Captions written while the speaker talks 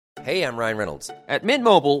Hey, I'm Ryan Reynolds. At Mint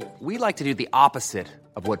Mobile, we like to do the opposite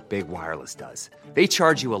of what Big Wireless does. They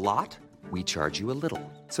charge you a lot, we charge you a little.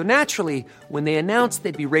 So naturally, when they announced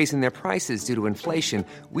they'd be raising their prices due to inflation,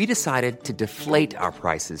 we decided to deflate our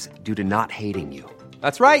prices due to not hating you.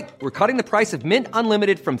 That's right. We're cutting the price of Mint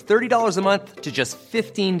Unlimited from $30 a month to just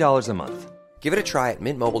 $15 a month. Give it a try at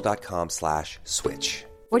mintmobile.com/switch.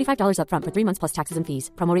 $45 up front for 3 months plus taxes and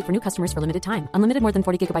fees. Promo rate for new customers for limited time. Unlimited more than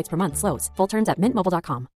 40 gigabytes per month. Slows full terms at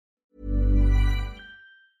mintmobile.com.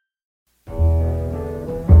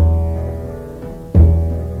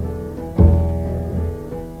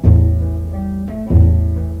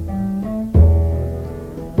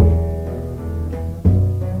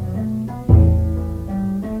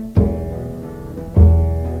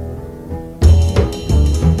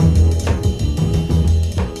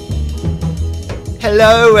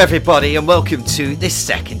 Hello everybody and welcome to this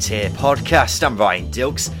Second Tier podcast. I'm Ryan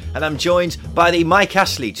Dilks and I'm joined by the Mike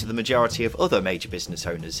Ashley to the majority of other major business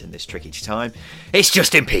owners in this tricky time. It's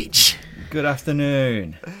Justin Peach. Good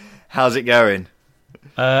afternoon. How's it going?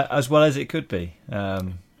 As well as it could be.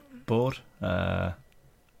 Bored and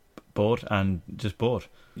just bored.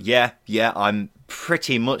 Yeah, I'm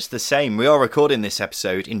pretty much the same. We are recording this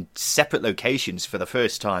episode in separate locations for the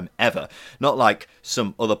first time ever. Not like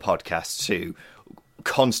some other podcasts who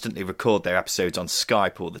constantly record their episodes on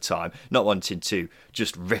Skype all the time. Not wanting to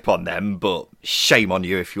just rip on them, but shame on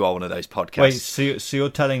you if you are one of those podcasts. Wait, so you're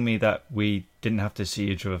telling me that we didn't have to see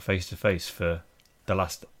each other face to face for the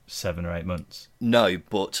last 7 or 8 months? No,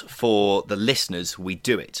 but for the listeners, we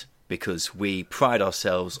do it because we pride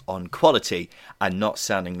ourselves on quality and not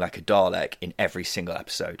sounding like a Dalek in every single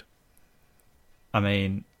episode. I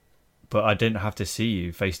mean, but I didn't have to see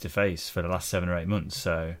you face to face for the last 7 or 8 months,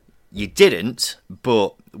 so... You didn't,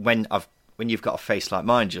 but when you've got a face like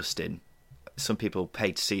mine, Justin, some people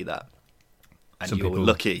pay to see that. And you're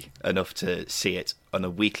lucky enough to see it on a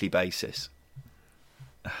weekly basis.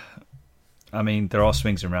 I mean, there are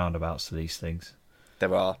swings and roundabouts to these things.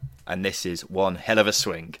 There are, and this is one hell of a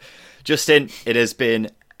swing. Justin, it has been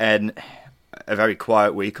a very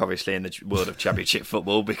quiet week, obviously, in the world of Championship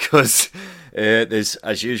football because there's,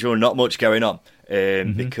 as usual, not much going on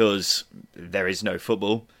because there is no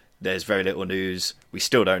football. There's very little news. We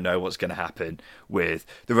still don't know what's going to happen with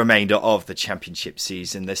the remainder of the Championship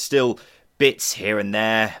season. There's still bits here and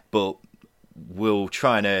there, but we'll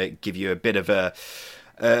try and give you a bit of a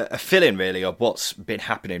fill-in, really, of what's been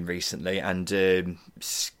happening recently and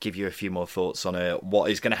give you a few more thoughts on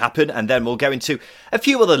what is going to happen. And then we'll go into a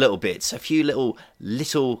few other little bits, a few little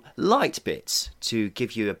light bits to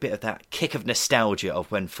give you a bit of that kick of nostalgia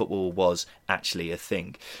of when football was actually a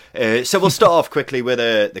thing. So we'll start off quickly with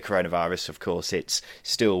the coronavirus. Of course, it's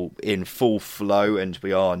still in full flow and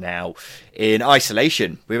we are now in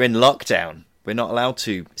isolation. We're in lockdown. We're not allowed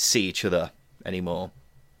to see each other anymore.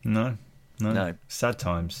 No. Sad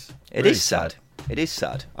times. It is sad. It is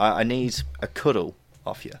sad. I need a cuddle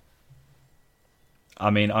off you. I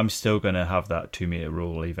mean, I'm still going to have that 2-metre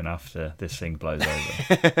rule even after this thing blows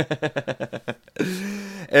over.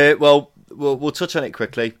 Well, we'll touch on it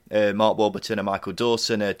quickly. Mark Warburton and Michael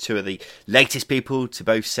Dawson are two of the latest people to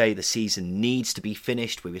both say the season needs to be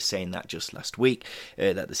finished. We were saying that just last week,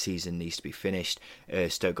 that the season needs to be finished.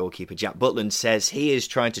 Stoke goalkeeper Jack Butland says he is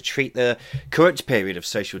trying to treat the current period of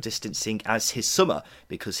social distancing as his summer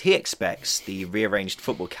because he expects the rearranged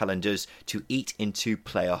football calendars to eat into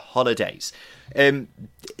player holidays.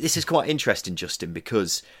 This is quite interesting, Justin,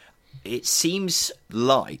 because it seems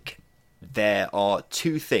like there are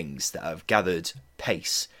two things that have gathered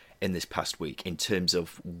pace in this past week in terms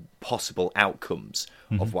of possible outcomes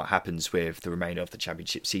of what happens with the remainder of the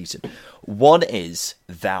Championship season. One is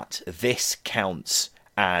that this counts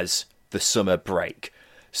as the summer break.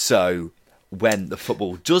 So when the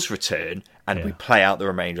football does return and we play out the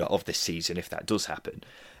remainder of this season, if that does happen,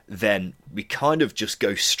 then we kind of just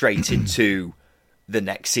go straight into the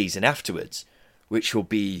next season afterwards, which will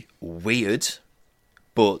be weird,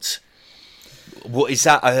 but... What is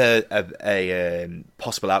that a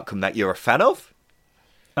possible outcome that you're a fan of?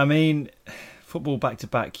 I mean, football back to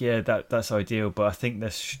back, that's ideal. But I think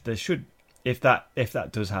there should, if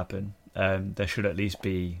that does happen, there should at least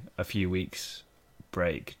be a few weeks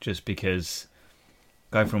break, just because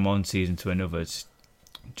going from one season to another is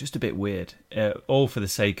just a bit weird. All for the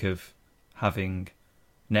sake of having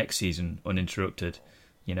next season uninterrupted.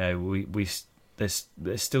 You know, there's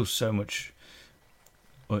still so much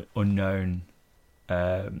unknown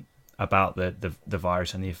about the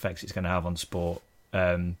virus and the effects it's going to have on sport.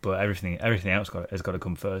 But everything else has got to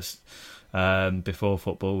come first before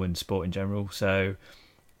football and sport in general. So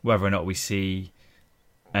whether or not we see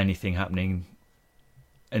anything happening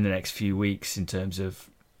in the next few weeks in terms of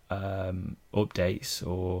updates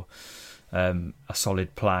or a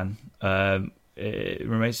solid plan, it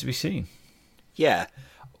remains to be seen. Yeah.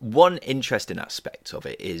 One interesting aspect of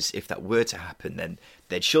it is if that were to happen, then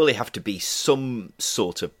there'd surely have to be some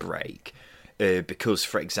sort of break. Because,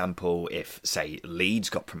 for example, if, say, Leeds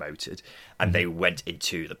got promoted and they went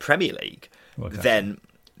into the Premier League, then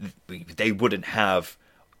they wouldn't have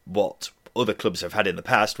what other clubs have had in the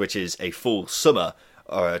past, which is a full summer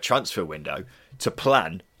or a transfer window to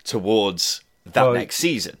plan towards that next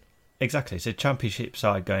season. Exactly. So Championship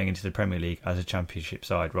side going into the Premier League as a Championship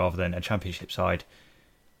side rather than a Championship side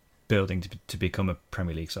building to become a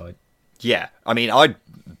Premier League side. Yeah. I mean, I'd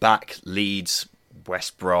back Leeds,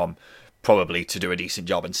 West Brom, probably to do a decent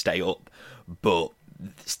job and stay up, but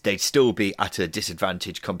they'd still be at a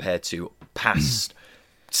disadvantage compared to past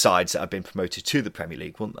sides that have been promoted to the Premier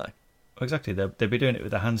League, wouldn't they? Exactly. They'd be doing it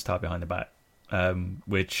with their hands tied behind the back,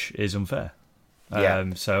 which is unfair. Yeah.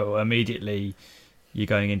 So immediately you're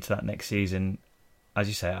going into that next season, as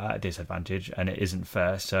you say, at a disadvantage, and it isn't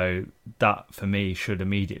fair. So that, for me, should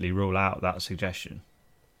immediately rule out that suggestion.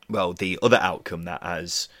 Well, the other outcome that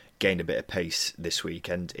has gained a bit of pace this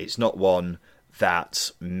weekend, it's not one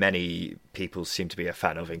that many people seem to be a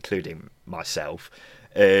fan of, including myself,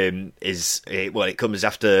 it comes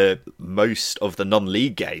after most of the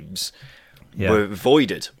non-league games were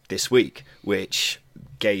voided this week, which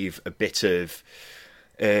gave a bit of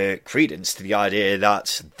credence to the idea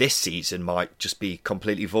that this season might just be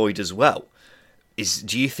completely void as well.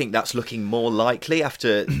 Do you think that's looking more likely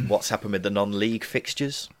after what's happened with the non-league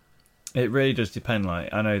fixtures? It really does depend.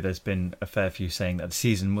 Like, I know there's been a fair few saying that the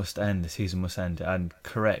season must end, and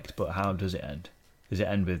correct, but how does it end? Does it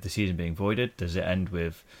end with the season being voided? Does it end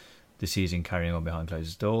with the season carrying on behind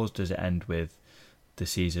closed doors? Does it end with the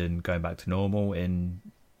season going back to normal in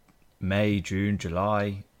May, June,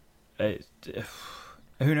 July?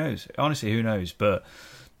 Who knows? Honestly, who knows? But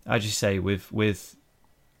as you say, with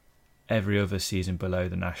every other season below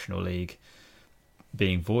the National League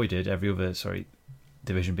being voided,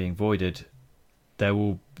 division being voided, there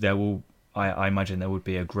will I imagine there would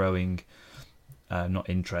be a growing not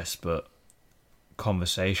interest but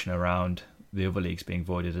conversation around the other leagues being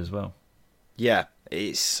voided as well. Yeah,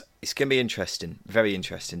 it's going to be interesting, very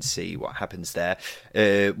interesting to see what happens there.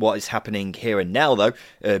 What is happening here and now, though,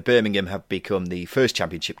 Birmingham have become the first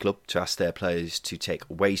Championship club to ask their players to take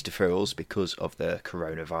wage deferrals because of the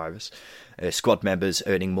coronavirus. Squad members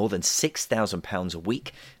earning more than £6,000 a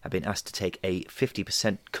week have been asked to take a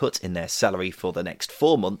 50% cut in their salary for the next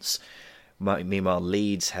 4 months. Meanwhile,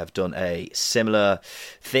 Leeds have done a similar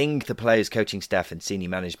thing. The players, coaching staff and senior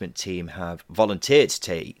management team have volunteered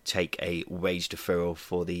to take a wage deferral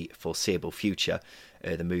for the foreseeable future.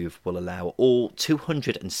 The move will allow all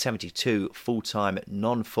 272 full-time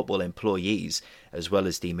non-football employees, as well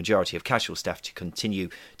as the majority of casual staff, to continue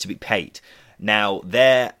to be paid. Now,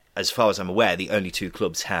 they're, as far as I'm aware, the only two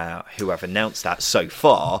clubs who have announced that so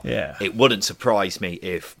far. Yeah. It wouldn't surprise me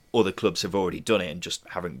if other clubs have already done it and just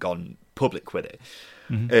haven't gone public with it,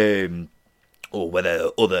 or whether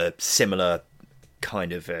other similar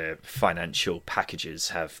kind of financial packages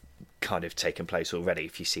have kind of taken place already,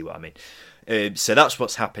 if you see what I mean. So that's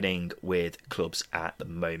what's happening with clubs at the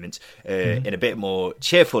moment. In a bit more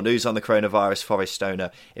cheerful news on the coronavirus, Forest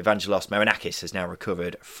owner Evangelos Marinakis has now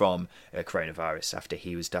recovered from coronavirus after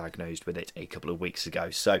he was diagnosed with it a couple of weeks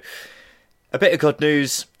ago. So a bit of good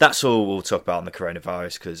news. That's all we'll talk about on the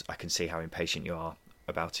coronavirus, because I can see how impatient you are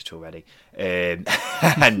about it already.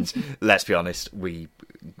 And let's be honest, we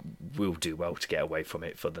will do well to get away from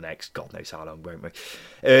it for the next God knows how long, won't we?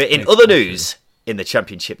 In other news, in the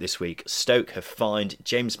Championship this week, Stoke have fined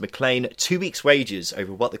James McLean 2 weeks' wages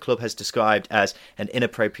over what the club has described as an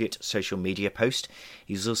inappropriate social media post.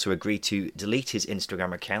 He's also agreed to delete his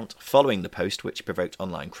Instagram account following the post, which provoked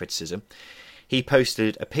online criticism. He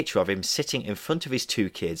posted a picture of him sitting in front of his two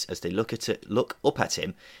kids as they look up at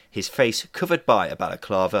him, his face covered by a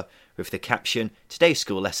balaclava, with the caption, "Today's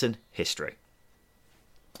school lesson, history."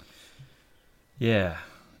 Yeah.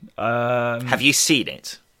 Have you seen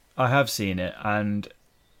it? I have seen it, and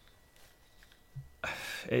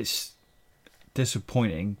it's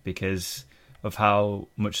disappointing because of how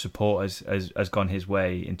much support has gone his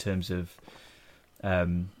way in terms of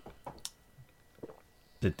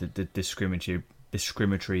the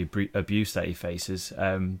discriminatory abuse that he faces.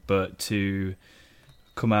 But to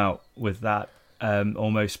come out with that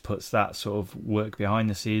almost puts that sort of work behind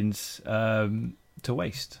the scenes to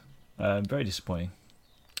waste. Very disappointing.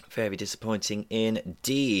 Very disappointing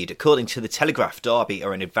indeed. According to the Telegraph, Derby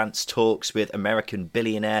are in advanced talks with American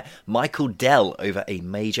billionaire Michael Dell over a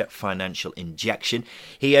major financial injection.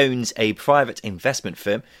 He owns a private investment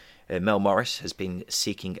firm. Mel Morris has been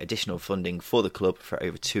seeking additional funding for the club for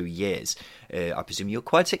over 2 years. I presume you're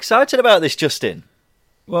quite excited about this, Justin?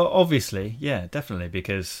 Well, obviously, yeah, definitely,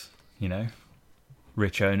 because,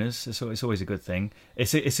 rich owners, it's always a good thing.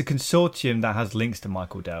 It's a consortium that has links to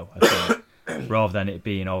Michael Dell, I think. rather than it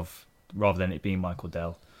being Michael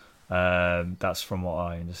Dell. That's from what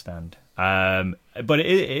I understand. But it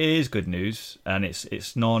is good news, and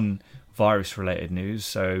it's non-virus related news.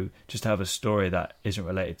 So just to have a story that isn't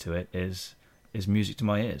related to it is music to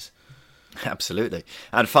my ears. Absolutely.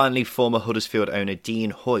 And finally, former Huddersfield owner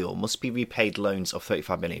Dean Hoyle must be repaid loans of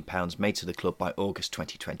 £35 million made to the club by August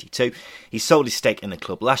 2022. He sold his stake in the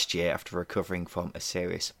club last year after recovering from a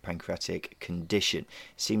serious pancreatic condition.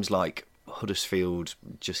 Seems like Huddersfield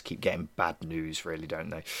just keep getting bad news, really, don't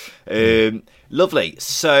they? Lovely.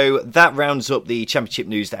 So that rounds up the Championship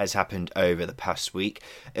news that has happened over the past week.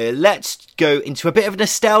 Let's go into a bit of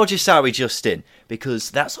nostalgia, shall we, Justin?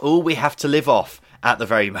 Because that's all we have to live off at the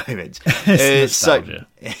very moment. Nostalgia.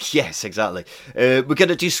 Yes, exactly. We're going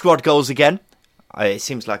to do squad goals again. It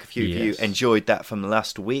seems like a few of you enjoyed that from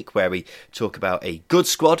last week, where we talk about a good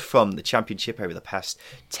squad from the Championship over the past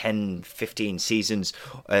 10, 15 seasons,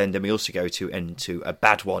 and then we also go into a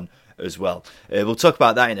bad one as well. We'll talk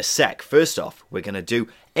about that in a sec. First off, we're going to do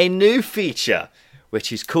a new feature,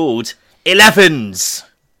 which is called 11s.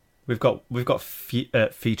 We've got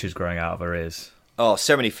features growing out of our ears. Oh,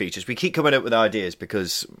 so many features. We keep coming up with ideas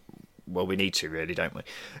because, well, we need to, really, don't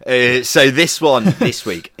we? So this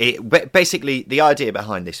week, basically the idea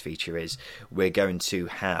behind this feature is we're going to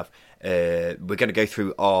go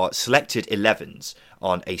through our selected 11s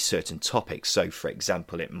on a certain topic. So, for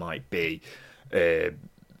example, it might be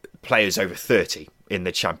players over 30 in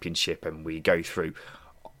the Championship, and we go through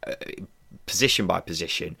position by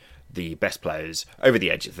position the best players over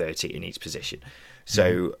the age of 30 in each position.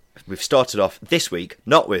 So we've started off this week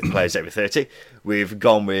not with players over 30. We've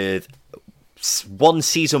gone with one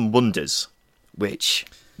season wonders, which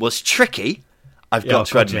was tricky, I've got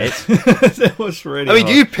to admit. It was really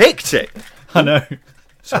hard. You picked it. I know.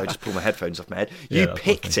 Sorry, I just pulled my headphones off my head. Yeah, you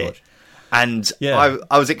picked it. And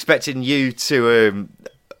I was expecting you to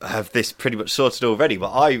have this pretty much sorted already,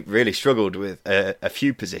 but I really struggled with a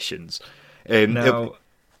few positions.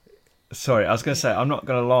 Sorry, I was going to say, I'm not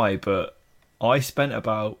going to lie, but I spent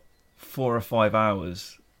about 4 or 5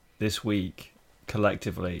 hours this week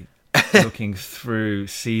collectively looking through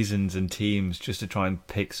seasons and teams just to try and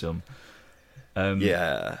pick some.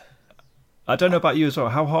 I don't know about you as well.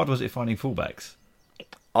 How hard was it finding fullbacks?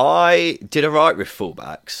 I did alright with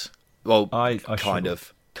fullbacks. Well, I kind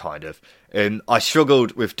of. I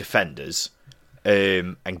struggled with defenders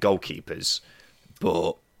and goalkeepers,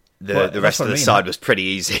 but the rest of the side was pretty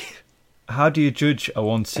easy. How do you judge a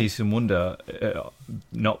one-season wonder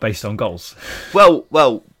not based on goals?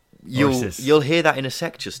 Well, you'll hear that in a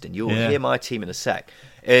sec, Justin. You'll hear my team in a sec.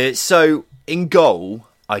 So in goal,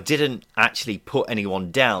 I didn't actually put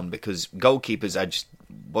anyone down because goalkeepers, I just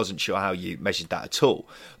wasn't sure how you measured that at all.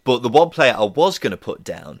 But the one player I was going to put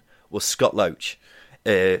down was Scott Loach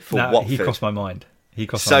for Watford. He crossed my mind.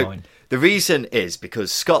 My mind. The reason is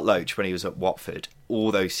because Scott Loach, when he was at Watford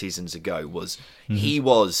all those seasons ago, he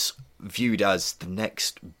was viewed as the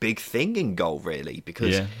next big thing in goal, really,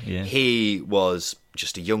 because he was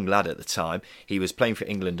just a young lad at the time. He was playing for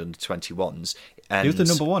England under 21s. And he was the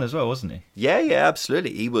number one as well, wasn't he? Yeah,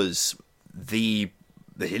 absolutely. He was he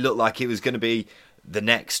looked like he was going to be the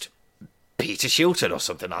next Peter Shilton or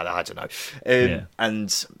something like that, I don't know.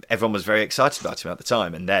 And everyone was very excited about him at the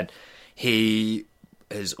time. And then he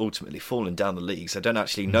has ultimately fallen down the leagues. I don't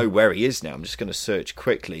actually know where he is now. I'm just going to search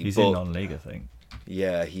quickly. He's in non-league, I think.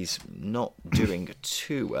 Yeah, he's not doing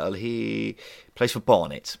too well. He plays for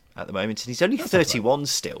Barnet at the moment, and he's only 31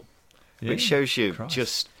 still, which shows you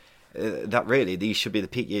just that really these should be the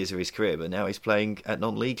peak years of his career, but now he's playing at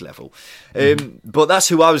non-league level. But that's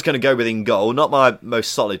who I was going to go with in goal. Not my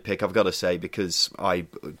most solid pick, I've got to say, because I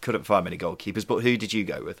couldn't find many goalkeepers. But who did you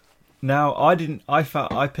go with? Now, I didn't. I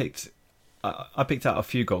picked out a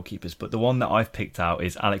few goalkeepers, but the one that I've picked out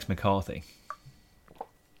is Alex McCarthy.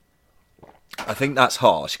 I think that's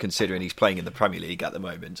harsh, considering he's playing in the Premier League at the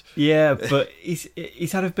moment. Yeah, but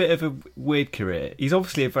he's had a bit of a weird career. He's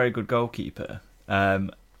obviously a very good goalkeeper,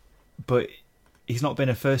 but he's not been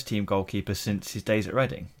a first-team goalkeeper since his days at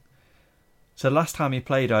Reading. So the last time he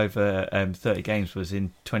played over 30 games was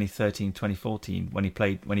in 2013-2014 when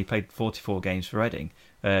he played 44 games for Reading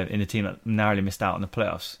in a team that narrowly missed out on the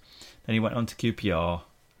playoffs. Then he went on to QPR,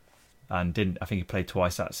 and didn't. I think he played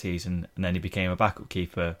twice that season, and then he became a backup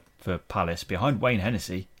keeper for Palace behind Wayne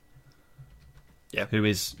Hennessy, who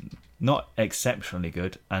is not exceptionally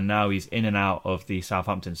good, and now he's in and out of the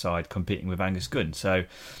Southampton side competing with Angus Gunn. So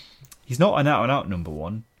he's not an out-and-out number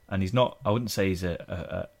one, and he's not. I wouldn't say he's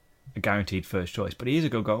a guaranteed first choice, but he is a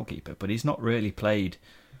good goalkeeper. But he's not really played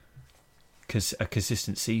a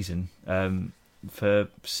consistent season for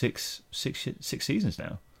six seasons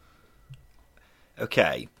now.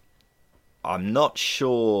 Okay, I'm not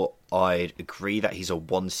sure I'd agree that he's a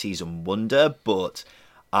one-season wonder, but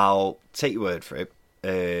I'll take your word for it,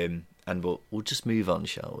 and we'll just move on,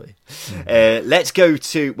 shall we? Let's go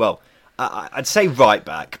to, well, I'd say right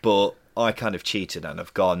back, but I kind of cheated and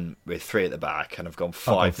I've gone with 3 at the back, and I've gone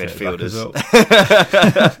 5 midfielders.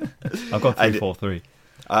 I've got 3-4-3.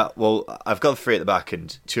 Well, I've got 3 at the back,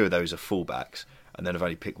 and 2 of those are full-backs, and then I've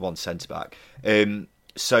only picked 1 centre-back.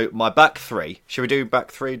 So my back 3, should we do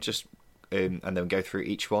back 3 just and then go through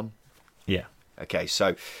each one? Yeah. Okay,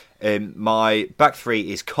 so my back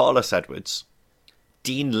 3 is Carlos Edwards,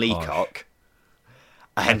 Dean Leacock,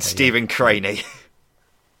 and Stephen Craney.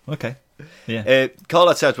 Okay, yeah.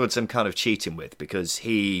 Carlos Edwards I'm kind of cheating with, because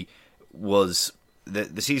he was...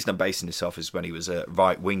 The season I'm basing this off is when he was a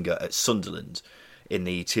right winger at Sunderland in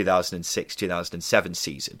the 2006-2007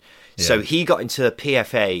 season. Yeah. So he got into the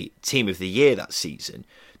PFA Team of the Year that season,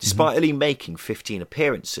 despite only making 15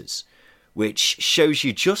 appearances, which shows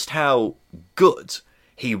you just how good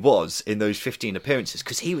he was in those 15 appearances,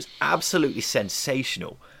 because he was absolutely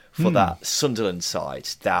sensational for that Sunderland side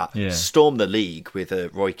that stormed the league with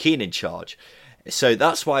Roy Keane in charge. So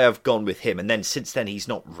that's why I've gone with him. And then since then, he's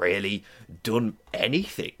not really done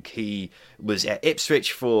anything. He was at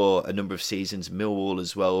Ipswich for a number of seasons, Millwall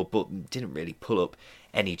as well, but didn't really pull up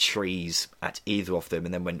any trees at either of them.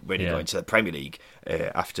 And then when he got into the Premier League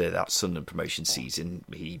after that Sunderland promotion season,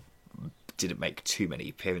 he didn't make too many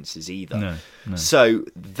appearances either. No. So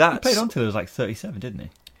that's... He played on till he was like 37, didn't he?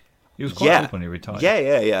 He was quite old when he retired.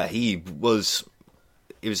 Yeah. He was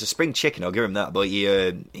a spring chicken, I'll give him that, but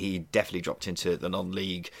he definitely dropped into the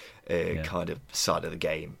non-league kind of side of the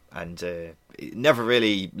game, and it never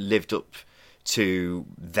really lived up to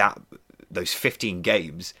those 15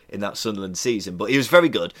 games in that Sunderland season, but he was very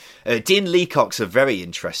good. Dean Leacock's a very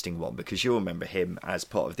interesting one, because you'll remember him as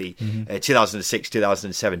part of the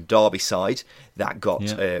 2006-2007 Derby side that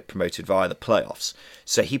got promoted via the playoffs.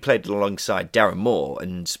 So he played alongside Darren Moore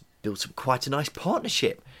and built up quite a nice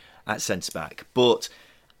partnership at centre-back. But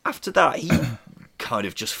after that, he kind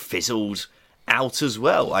of just fizzled out as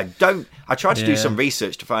well. I tried to do some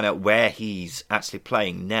research to find out where he's actually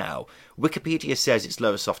playing now. Wikipedia says it's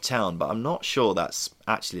Lowestoft Town, but I'm not sure that's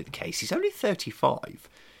actually the case. He's only 35,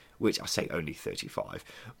 which I say only 35,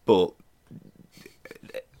 but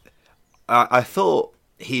I thought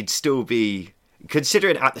he'd still be,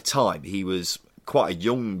 considering at the time he was quite a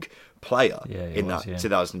young player in that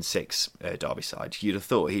 2006 Derby side. You'd have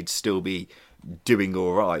thought he'd still be doing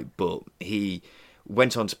all right, but he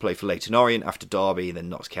went on to play for Leyton Orient after Derby, then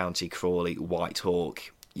Notts County, Crawley,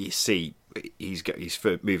 Whitehawk. You see, he's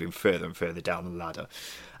moving further and further down the ladder.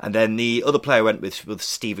 And then the other player went with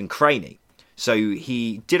Stephen Craney. So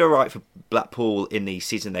he did all right for Blackpool in the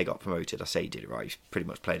season they got promoted. I say he did all right. He's pretty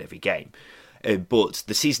much played every game. But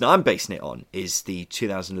the season I'm basing it on is the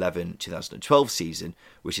 2011-2012 season,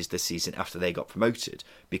 which is the season after they got promoted,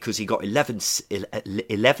 because he got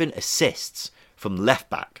 11 assists from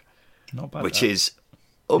left back. Not bad. Which is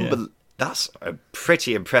that's a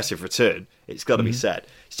pretty impressive return, it's got to be said.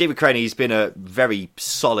 Stephen Craney has been a very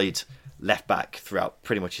solid left back throughout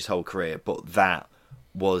pretty much his whole career, but that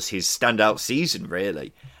was his standout season,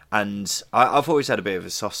 really. And I've always had a bit of a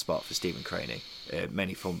soft spot for Stephen Craney,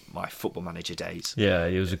 mainly from my Football Manager days. Yeah,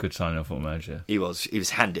 he was a good signing on Football Manager. He was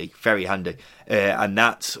handy, very handy. And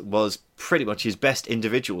that was pretty much his best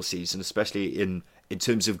individual season, especially in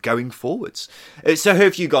terms of going forwards. So who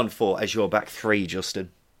have you gone for as your back 3,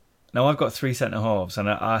 Justin? Now, I've got 3 centre-halves, and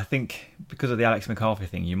I think because of the Alex McCarthy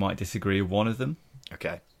thing, you might disagree with one of them.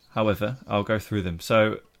 Okay. However, I'll go through them.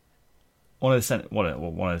 So, one of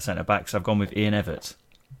the centre-backs, I've gone with Ian Evatt.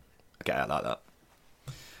 Okay, I like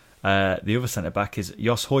that. The other centre-back is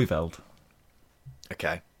Jos Højveld.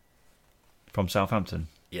 Okay. From Southampton.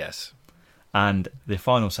 Yes. And the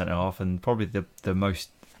final centre-half, and probably the most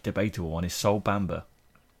debatable one, is Sol Bamba.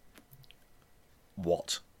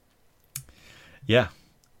 What? Yeah.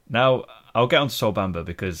 Now, I'll get on to Sol Bamba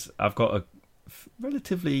because I've got a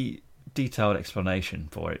relatively detailed explanation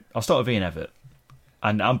for it. I'll start with Ian Evatt,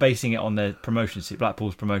 and I'm basing it on the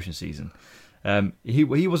Blackpool's promotion season. He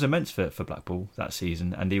was immense for Blackpool that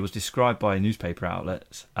season, and he was described by newspaper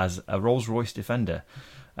outlets as a Rolls-Royce defender.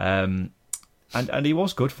 And he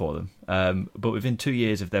was good for them. But within 2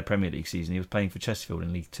 years of their Premier League season, he was playing for Chesterfield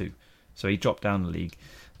in League Two. So he dropped down the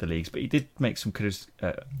leagues. But he did make some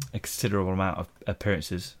a considerable amount of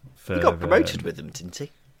appearances. He got promoted with them, didn't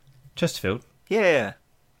he? Chesterfield? Yeah.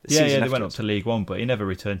 They went up to League One, but he never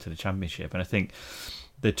returned to the Championship. And I think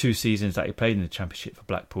the 2 seasons that he played in the Championship for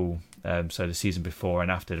Blackpool, so the season before and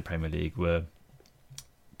after the Premier League, were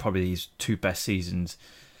probably his 2 best seasons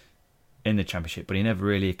in the Championship, but he never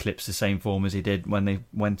really eclipsed the same form as he did when they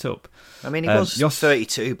went up. I mean, he was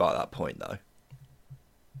 32 by that point, though.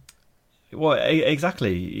 Well,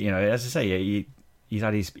 exactly. You know, as I say, he's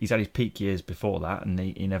had his peak years before that, and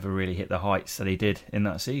he never really hit the heights that he did in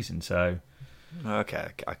that season. So, okay,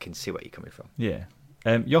 I can see where you're coming from. Yeah,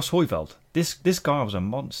 Jos Højveld. This guy was a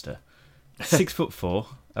monster. 6'4",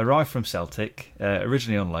 arrived from Celtic,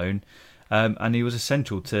 originally on loan. And he was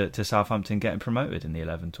essential to Southampton getting promoted in the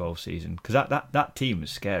 11-12 season, because that team was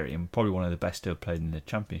scary and probably one of the best to have played in the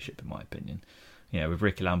Championship, in my opinion. You know, with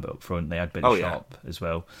Ricky Lambert up front, they had Billy Sharp as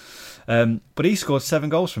well. But he scored 7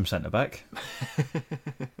 goals from centre back.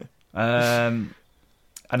 And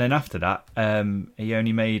then after that, he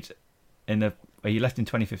only made he left in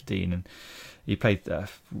 2015, and he played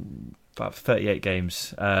about 38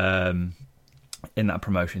 games. In that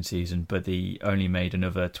promotion season, but he only made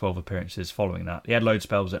another 12 appearances following that. He had load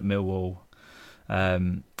spells at Millwall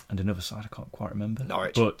and another side I can't quite remember.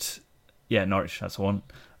 Norwich. But yeah, Norwich, that's the one.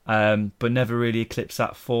 But never really eclipsed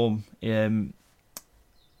that form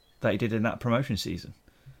that he did in that promotion season.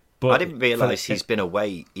 But I didn't realise he's been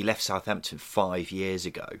away. He left Southampton 5 years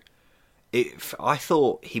ago. I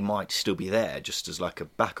thought he might still be there just as like a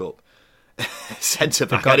backup centre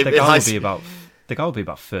back. The guy will be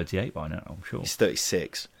about 38 by now, I'm sure. He's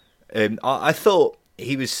 36. I thought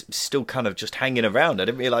he was still kind of just hanging around. I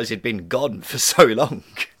didn't realise he'd been gone for so long.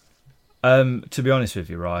 To be honest with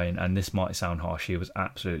you, Ryan, and this might sound harsh, he was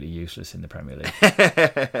absolutely useless in the Premier League.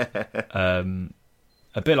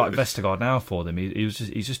 A bit like Vestergaard now for them.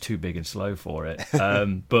 He's just too big and slow for it.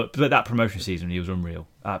 But that promotion season, he was unreal.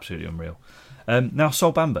 Absolutely unreal. Now,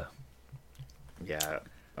 Sol Bamba. Yeah,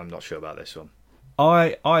 I'm not sure about this one.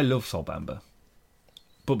 I love Sol Bamba.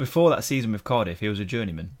 But before that season with Cardiff, he was a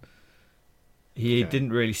journeyman. He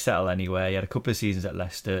didn't really settle anywhere. He had a couple of seasons at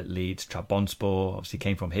Leicester, Leeds, Trabzonspor. Obviously,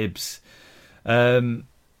 came from Hibs, and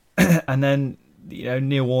then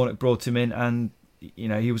Neil Warnock brought him in, and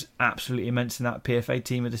he was absolutely immense in that PFA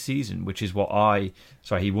team of the season, which is what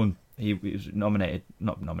he won. He was not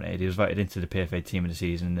nominated. He was voted into the PFA team of the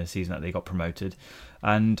season, the season that they got promoted,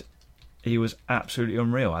 and he was absolutely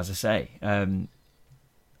unreal. As I say,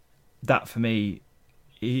 that for me.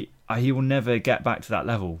 He will never get back to that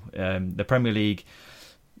level. The Premier League,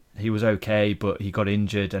 he was okay, but he got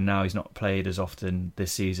injured, and now he's not played as often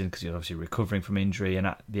this season because he's obviously recovering from injury. And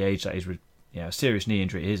at the age that he's, a serious knee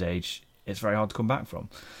injury at his age, it's very hard to come back from.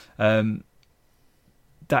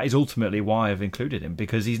 That is ultimately why I've included him,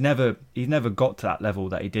 because he's never got to that level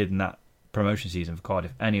that he did in that promotion season for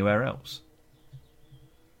Cardiff anywhere else.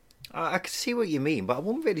 I can see what you mean, but I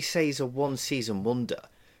wouldn't really say he's a one-season wonder.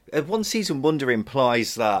 A one-season wonder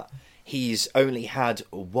implies that he's only had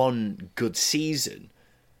one good season,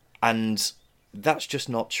 and that's just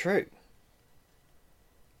not true.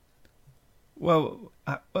 Well,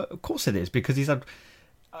 of course it is, because he's had...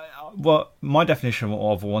 my definition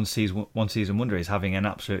of one season wonder is having an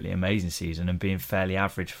absolutely amazing season and being fairly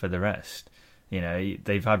average for the rest.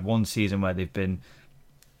 They've had one season where they've been...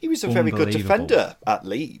 He was a very good defender at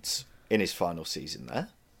Leeds in his final season there.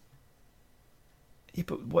 Yeah,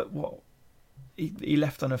 but what? He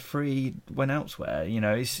left on a free, went elsewhere.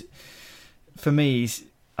 For me,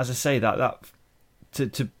 as I say, that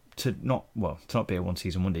to not be a one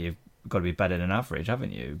season wonder, you've got to be better than average,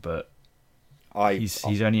 haven't you? But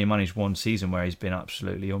he's only managed one season where he's been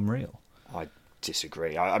absolutely unreal. I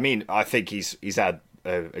disagree. I mean, I think he's had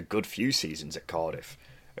a good few seasons at Cardiff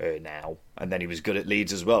now, and then he was good at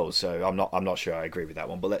Leeds as well. So I'm not sure I agree with that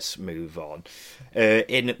one. But let's move on.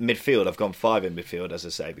 In midfield, I've gone 5 in midfield, as I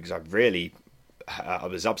say, because I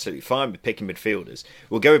was absolutely fine with picking midfielders.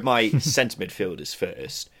 We'll go with my centre midfielders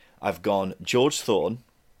first. I've gone George Thorne,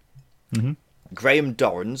 Graham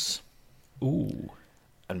Dorrans,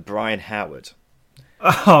 and Brian Howard.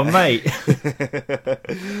 Oh, mate.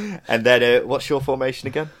 And then, what's your formation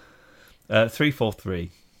again? 3-4-3.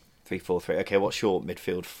 3-4-3. Okay, what's your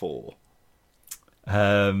midfield 4?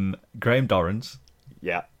 Graham Dorrans.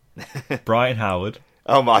 Yeah. Brian Howard.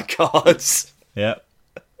 Oh my God. Yeah.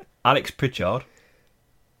 Alex Pritchard.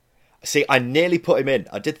 See, I nearly put him in.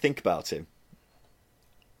 I did think about him.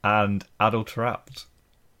 And Adel Taarabt.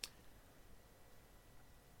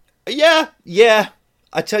 Yeah.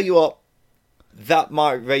 I tell you what, that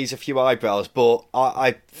might raise a few eyebrows, but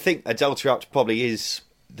I think Adel Taarabt probably is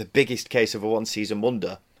the biggest case of a one-season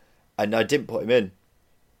wonder, and I didn't put him in.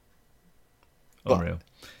 Unreal.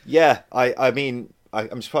 Yeah, I mean,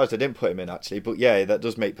 I'm surprised I didn't put him in, actually, but yeah, that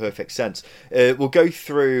does make perfect sense. We'll go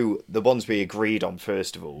through the ones we agreed on,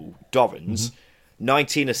 first of all. Dorrans,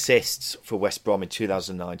 19 assists for West Brom in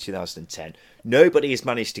 2009-2010. Nobody has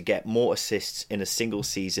managed to get more assists in a single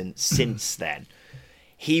season since then.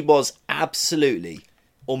 He was absolutely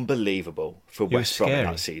unbelievable for West Brom in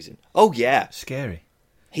that season. Oh, yeah. Scary.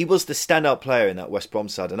 He was the standout player in that West Brom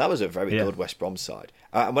side, and that was a very good West Brom side.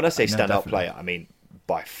 And when I say standout player, I mean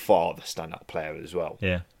by far the standout player as well.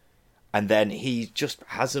 Yeah. And then he just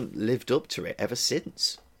hasn't lived up to it ever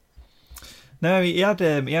since. No, he had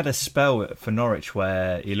a spell for Norwich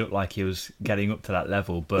where he looked like he was getting up to that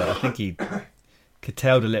level, but I think he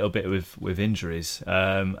curtailed a little bit with injuries,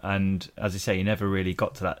 and as I say, he never really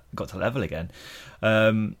got to that level again.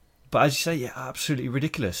 But as you say, yeah, absolutely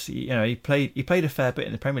ridiculous. He played a fair bit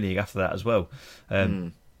in the Premier League after that as well.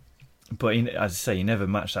 But as I say, he never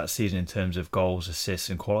matched that season in terms of goals, assists,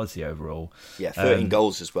 and quality overall. Yeah, 13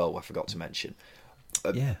 goals as well. I forgot to mention.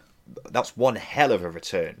 Yeah, that's one hell of a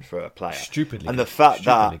return for a player. Stupidly, and the fact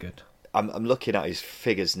that good. I'm looking at his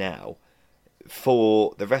figures now.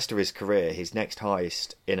 For the rest of his career, his next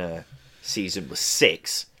highest in a season was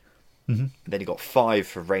 6. Mm-hmm. Then he got 5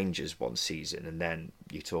 for Rangers one season, and then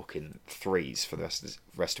you're talking 3s for the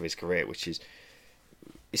rest of his career, which is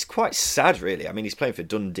it's quite sad, really. I mean, he's playing for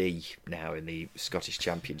Dundee now in the Scottish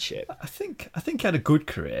Championship. I think he had a good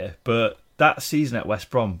career, but that season at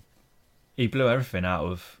West Brom, he blew everything out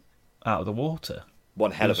of the water.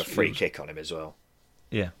 One hell of a free kick on him as well.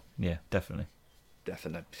 Yeah, definitely.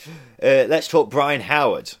 Let's talk Brian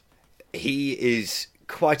Howard. He is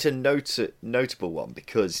quite a notable one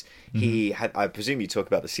because he had. I presume you talk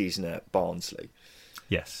about the season at Barnsley.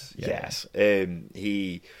 Yes. Yes.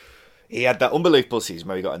 He had that unbelievable season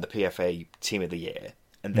where he got in the PFA Team of the Year,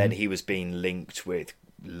 and then he was being linked with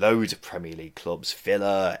loads of Premier League clubs: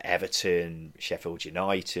 Villa, Everton, Sheffield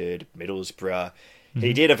United, Middlesbrough.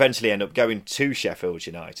 He did eventually end up going to Sheffield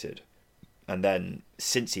United. And then,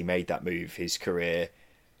 since he made that move, his career,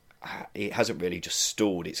 it hasn't really just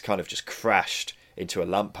stalled. It's kind of just crashed into a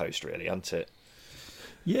lamppost, really, hasn't it?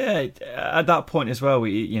 Yeah, at that point as well,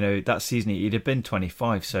 that season he'd have been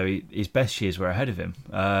 25, so his best years were ahead of him.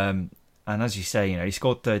 And as you say, he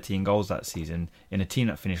scored 13 goals that season in a team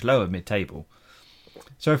that finished lower mid-table.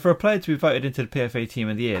 So for a player to be voted into the PFA Team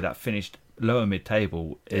of the Year that finished lower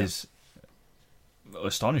mid-table is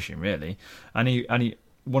astonishing, really. And he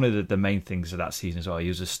one of the main things of that season as well, he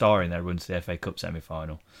was a star in their run to the FA Cup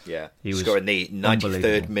semi-final. Yeah, he was scoring the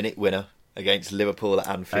 93rd minute winner against Liverpool at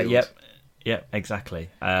Anfield. Yep, exactly.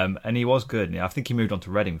 And he was good. I think he moved on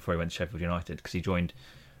to Reading before he went to Sheffield United because he joined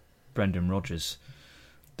Brendan Rodgers,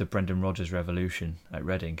 the Brendan Rodgers revolution at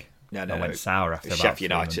Reading. No, went sour after Sheffield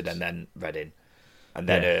United and then Reading. And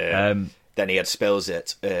then then he had spells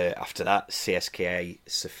at, after that, CSKA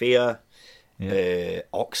Sofia,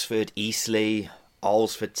 Oxford, Eastleigh,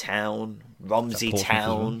 Alresford Town, Romsey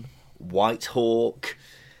Town, Whitehawk.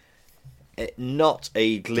 Not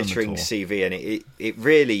a glittering CV, and it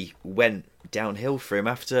really went downhill for him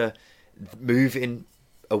after moving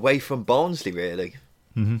away from Barnsley, really.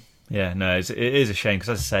 Mm-hmm. Yeah, no, it is a shame because,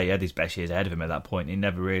 as I say, he had his best years ahead of him at that point. He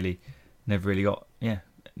never really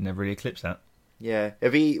eclipsed that. Yeah,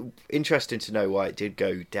 it'd be interesting to know why it did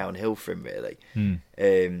go downhill for him, really.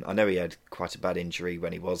 I know he had quite a bad injury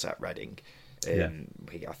when he was at Reading.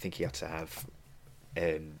 I think he had to have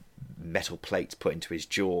metal plates put into his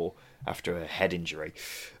jaw after a head injury.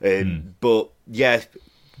 But yeah,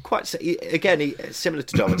 similar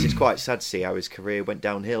to Dobbins, it's quite sad to see how his career went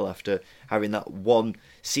downhill after having that one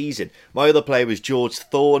season. My other player was George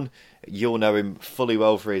Thorne. You'll know him fully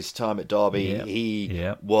well for his time at Derby.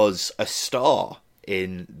 He was a star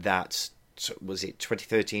in that, was it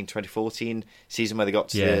 2013-2014 season where they got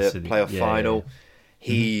to the playoff final.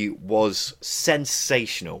 He was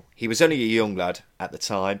sensational. He was only a young lad at the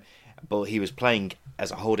time, but he was playing as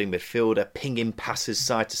a holding midfielder, pinging passes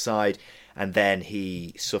side to side, and then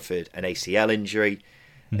he suffered an ACL injury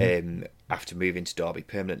after moving to Derby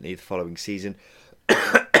permanently the following season.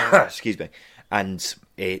 Excuse me. And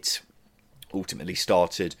it ultimately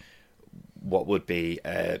started what would be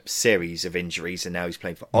a series of injuries, and now he's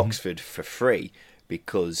playing for Oxford for free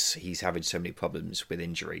because he's having so many problems with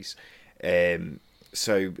injuries.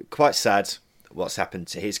 So quite sad what's happened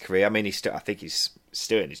to his career. I mean, I think he's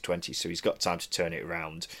still in his 20s, so he's got time to turn it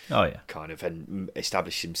around. Oh yeah, kind of, and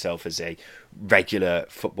establish himself as a regular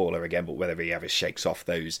footballer again. But whether he ever shakes off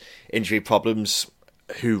those injury problems,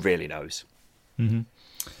 who really knows? Mm-hmm.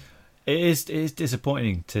 It is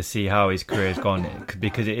disappointing to see how his career has gone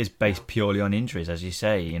because it is based purely on injuries, as you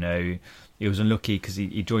say. You know, he was unlucky because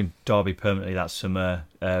he joined Derby permanently that summer,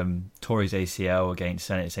 tore his ACL against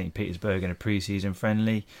St. Petersburg in a pre-season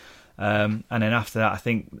friendly. And then after that, I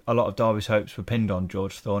think a lot of Derby's hopes were pinned on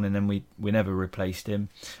George Thorne, and then we never replaced him.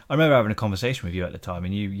 I remember having a conversation with you at the time,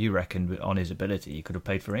 and you reckoned on his ability he could have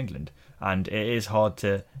played for England. And it's hard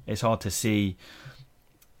to see.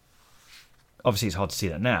 Obviously, it's hard to see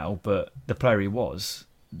that now, but the player he was,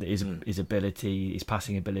 his ability, his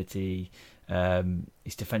passing ability,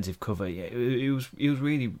 his defensive cover, he was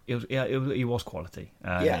quality.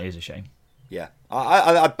 It is a shame. Yeah,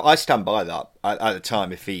 I stand by that. At the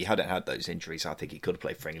time, if he hadn't had those injuries, I think he could have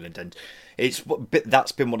played for England, and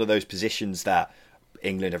that's been one of those positions that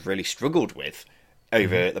England have really struggled with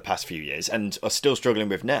over the past few years, and are still struggling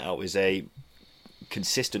with now. Is a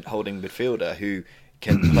consistent holding midfielder who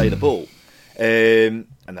can play the ball. And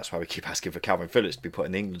that's why we keep asking for Calvin Phillips to be put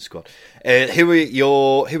in the England squad. Who was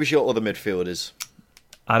your other midfielders?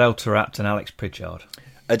 Adel Taarabt and Alex Pritchard.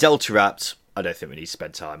 Adel Taarabt, I don't think we need to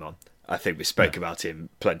spend time on. I think we spoke about him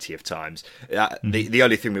plenty of times. The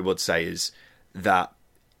only thing we would say is that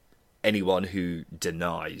anyone who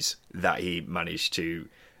denies that he managed to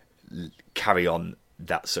carry on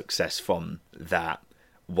that success from that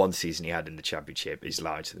one season he had in the Championship is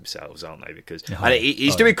lying to themselves, aren't they? Because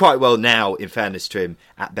he's doing quite well now, in fairness to him,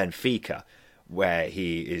 at Benfica, where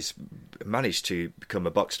he is managed to become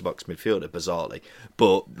a box-to-box midfielder, bizarrely.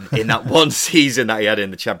 But in that one season that he had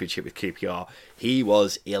in the Championship with QPR, he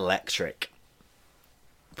was electric.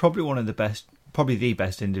 Probably the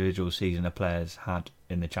best individual season a player's had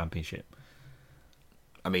in the Championship.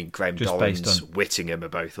 I mean, Graham Dorrans, Whittingham are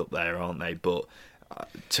both up there, aren't they? But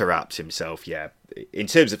Taarabt himself, yeah, in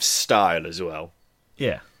terms of style as well.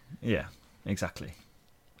 Yeah, exactly.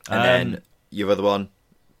 And then your other one?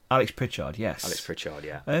 Alex Pritchard, yes. Alex Pritchard,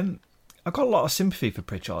 yeah. I've got a lot of sympathy for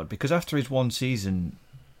Pritchard because after his one season,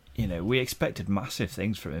 we expected massive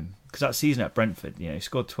things from him. Because that season at Brentford, he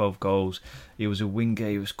scored 12 goals. He was a winger.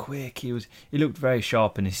 He was quick. He looked very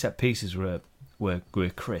sharp, and his set pieces were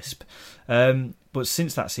crisp. But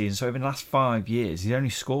since that season, so over the last 5 years, he's only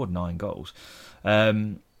scored 9 goals.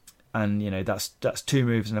 And that's 2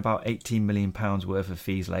 moves and about £18 million worth of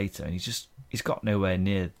fees later, and he's got nowhere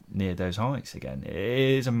near those heights again. It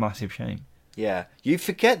is a massive shame. Yeah, you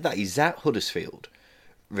forget that he's at Huddersfield,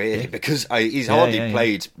 really, because he's hardly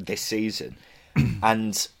played this season.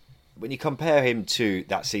 And when you compare him to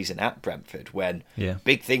that season at Brentford, when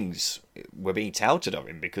big things were being touted of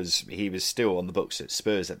him because he was still on the books at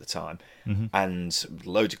Spurs at the time, and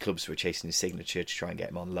loads of clubs were chasing his signature to try and get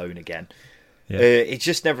him on loan again. Yeah. It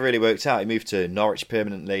just never really worked out. He moved to Norwich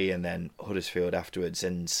permanently and then Huddersfield afterwards,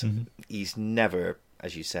 and he's never,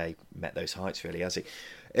 as you say, met those heights, really, has he?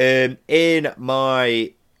 In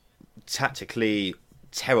my tactically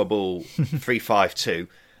terrible 3-5-2,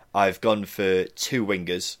 I've gone for 2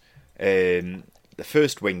 wingers. The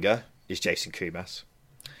first winger is Jason Kumas.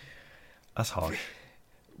 That's harsh.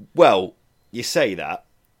 Well, you say that.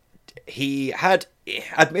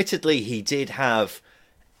 Admittedly, he did have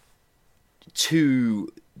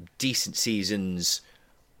 2 decent seasons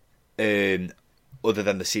other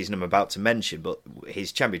than the season I'm about to mention, but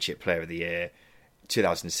his Championship Player of the Year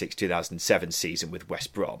 2006-2007 season with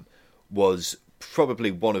West Brom was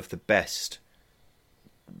probably one of the best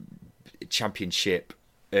Championship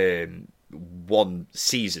one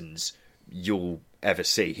seasons you'll ever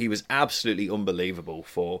see. He was absolutely unbelievable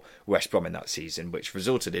for West Brom in that season, which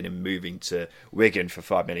resulted in him moving to Wigan for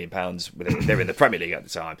 £5 million. They were in the Premier League at the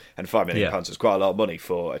time, and £5 million was quite a lot of money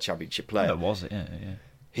for a Championship player. That was it, yeah.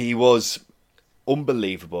 He was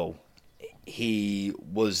unbelievable. He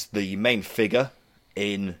was the main figure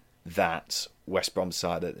in that West Brom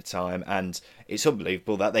side at the time, and it's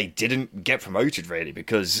unbelievable that they didn't get promoted, really,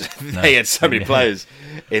 because they had so many players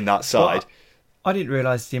in that side. Well, I didn't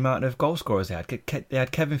realise the amount of goal scorers they had. They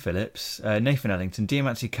had Kevin Phillips, Nathan Ellington,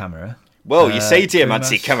 Diamanti Kamara. Well, you say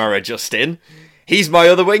Diamanti Kamara, Justin. He's my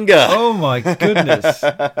other winger. Oh my goodness.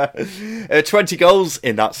 20 goals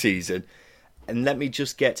in that season. And let me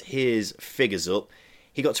just get his figures up.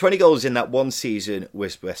 He got 20 goals in that one season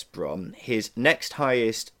with West Brom. His next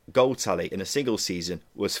highest goal tally in a single season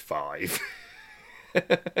was 5.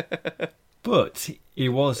 But he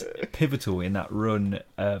was pivotal in that run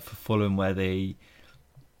for Fulham where they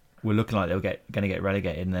were looking like they were going to get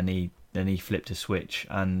relegated, and then he flipped a switch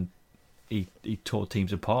and he tore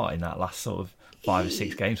teams apart in that last sort of 5 or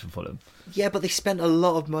 6 games for Fulham. Yeah, but they spent a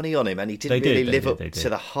lot of money on him, and he didn't really live up to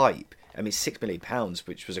the hype I mean, £6 million,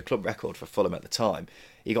 which was a club record for Fulham at the time.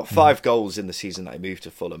 He got 5 goals in the season that he moved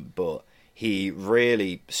to Fulham, but he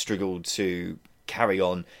really struggled to carry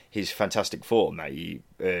on his fantastic form that he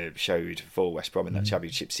showed for West Brom in that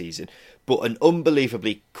Championship season. But an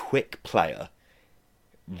unbelievably quick player,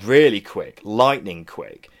 really quick, lightning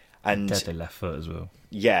quick. And deadly left foot as well.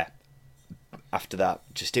 Yeah. After that,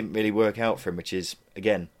 just didn't really work out for him, which is,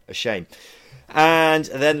 again, a shame. And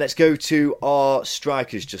then let's go to our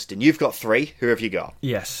strikers, Justin. You've got 3. Who have you got?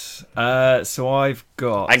 Yes. So I've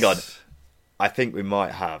got... Hang on. I think we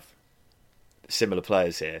might have similar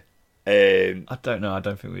players here. I don't know. I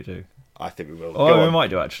don't think we do. I think we will. Oh, we might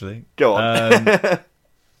do, actually. Go on.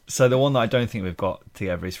 So the one that I don't think we've got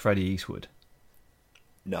together is Freddie Eastwood.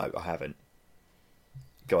 No, I haven't.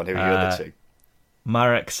 Go on, who are your other 2?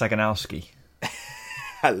 Marek Saganowski.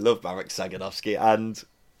 I love Marek Saganowski and...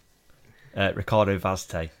 Ricardo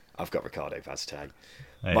Vazte. I've got Ricardo Vazte.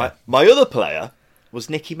 Oh, yeah. My other player was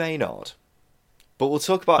Nicky Maynard. But we'll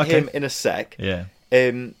talk about him in a sec. Yeah.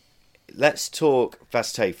 Let's talk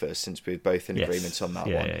Vazte first, since we're both in agreement on that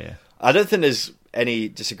one. Yeah. I don't think there's any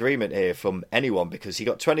disagreement here from anyone, because he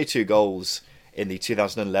got 22 goals in the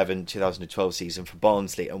 2011-2012 season for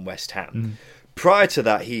Barnsley and West Ham. Prior to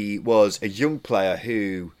that, he was a young player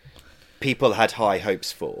who people had high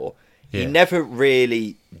hopes for. He never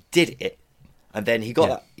really did it, and then he got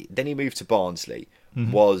that. Then he moved to Barnsley,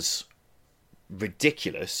 was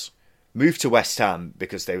ridiculous. Moved to West Ham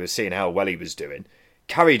because they were seeing how well he was doing.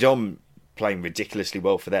 Carried on playing ridiculously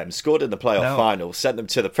well for them. Scored in the playoff final, sent them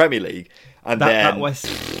to the Premier League, and that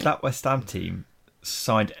West Ham team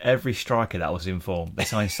signed every striker that was in form. They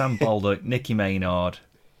signed Sam Baldock, Nicky Maynard,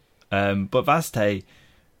 but Vazte.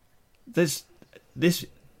 There's this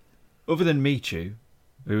other than Michu,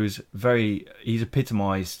 he's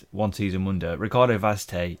epitomised one season wonder. Ricardo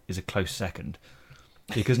Vazte is a close second,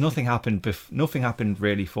 because nothing happened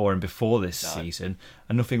really for him before this season,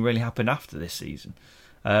 and nothing really happened after this season.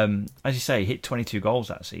 As you say, he hit 22 goals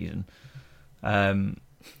that season, and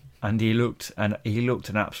he looked an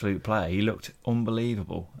absolute player. He looked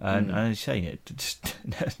unbelievable, and as you say, it just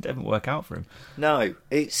didn't work out for him. No,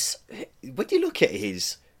 it's when you look at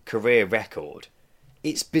his career record,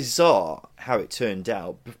 it's bizarre how it turned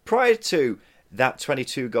out. Prior to that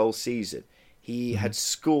 22-goal season, he had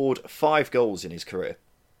scored 5 goals in his career.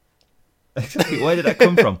 Exactly. Where did that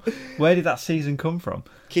come from? Where did that season come from?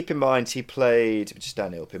 Keep in mind, he played... Just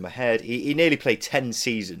standing up in my head. He nearly played 10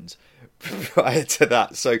 seasons prior to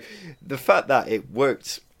that. So the fact that it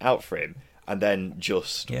worked out for him and then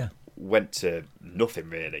just went to nothing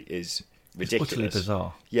really is ridiculous. It's utterly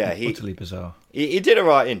bizarre. Yeah, utterly bizarre. He did all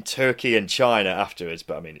right in Turkey and China afterwards,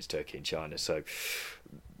 but I mean, it's Turkey and China, so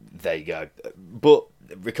there you go. But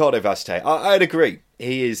Ricardo Vazte, I'd agree.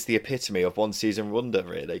 He is the epitome of one season wonder,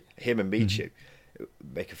 really. Him and Michu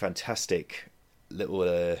make a fantastic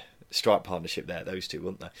little strike partnership there, those two,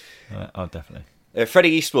 wouldn't they? Oh, definitely.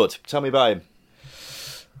 Freddie Eastwood, tell me about him.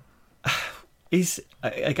 He's,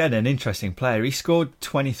 again, an interesting player. He scored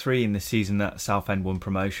 23 in the season that Southend won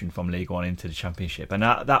promotion from League One into the Championship. And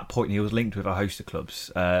at that point, he was linked with a host of clubs.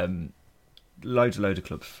 Loads of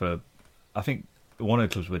clubs. I think one of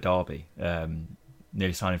the clubs were Derby,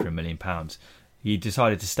 nearly signing for £1 million. He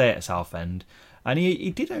decided to stay at Southend. And he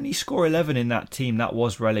did only score 11 in that team that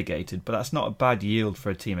was relegated. But that's not a bad yield for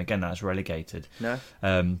a team, again, that's relegated. No.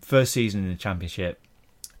 First season in the Championship.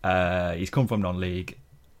 He's come from non-league.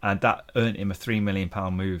 And that earned him a £3 million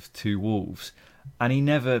move to Wolves. And he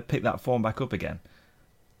never picked that form back up again.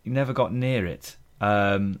 He never got near it.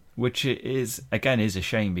 Which is a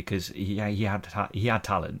shame, because he had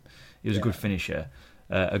talent. He was a good finisher,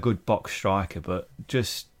 a good box striker, but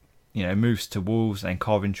just, moves to Wolves and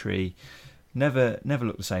Coventry. Never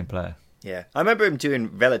looked the same player. Yeah. I remember him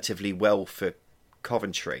doing relatively well for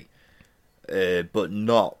Coventry, but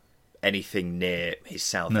not anything near his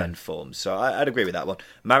Southend form. So I'd agree with that one.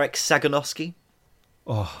 Marek Saganowski.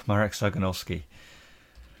 Oh, Marek Saganowski.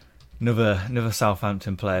 Another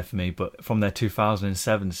Southampton player for me, but from their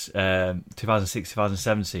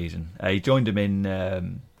 2006-2007 season. He joined them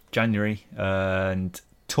in January and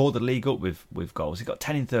tore the league up with goals. He got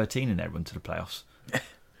 10 in 13 in their run to the playoffs.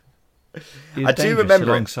 I do remember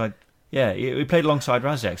alongside. Yeah, he played alongside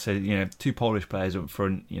Razek, so two Polish players up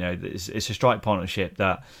front. It's a strike partnership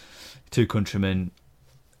that two countrymen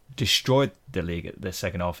destroyed the league at the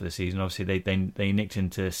second half of the season. Obviously, they nicked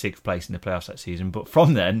into 6th place in the playoffs that season, but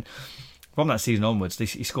from that season onwards,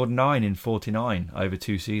 he scored 9 in 49 over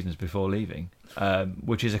 2 seasons before leaving,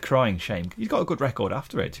 which is a crying shame. He's got a good record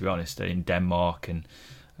after it, to be honest, in Denmark and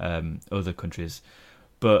other countries.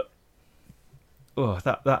 But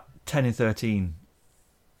that 10 in 13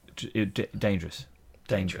 dangerous.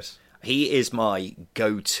 He is my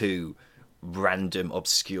go-to random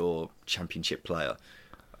obscure championship player,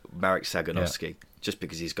 Marek Saganowski, just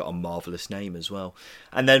because he's got a marvellous name as well.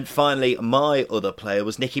 And then finally, my other player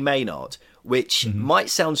was Nicky Maynard, which might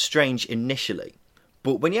sound strange initially,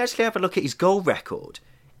 but when you actually have a look at his goal record,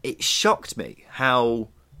 it shocked me how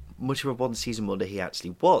much of a one-season wonder he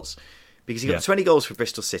actually was. Because he got 20 goals for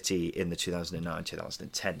Bristol City in the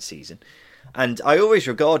 2009-2010 season. And I always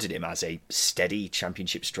regarded him as a steady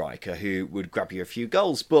championship striker who would grab you a few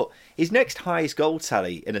goals. But his next highest goal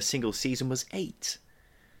tally in a single season was 8.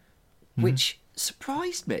 Which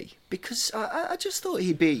surprised me because I just thought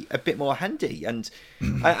he'd be a bit more handy. And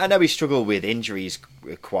I know he struggled with injuries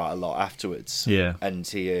quite a lot afterwards. Yeah. And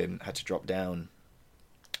he had to drop down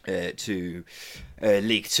to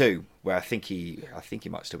League Two, where I think he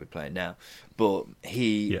might still be playing now. But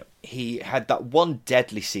he had that one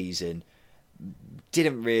deadly season,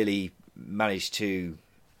 didn't really manage to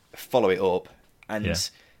follow it up, and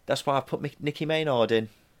that's why I put Nicky Maynard in.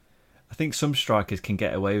 I think some strikers can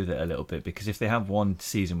get away with it a little bit because if they have one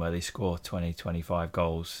season where they score 20, 25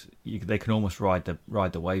 goals, they can almost ride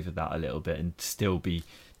the wave of that a little bit and still be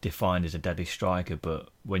defined as a deadly striker. But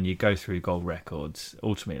when you go through goal records,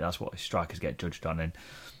 ultimately that's what strikers get judged on, and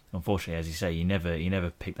unfortunately, as you say, you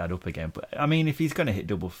never pick that up again. But I mean, if he's going to hit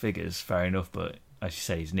double figures, fair enough, but as you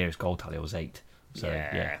say, his nearest goal tally was 8. So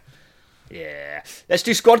yeah. Let's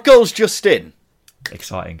do squad goals, Justin.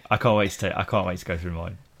 Exciting. I can't wait to go through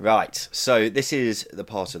mine. Right, so this is the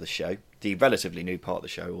part of the show, the relatively new part of the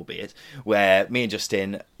show, albeit, where me and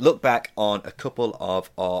Justin look back on a couple of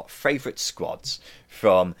our favourite squads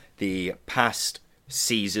from the past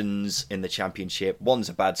seasons in the Championship. One's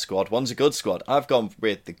a bad squad, one's a good squad. I've gone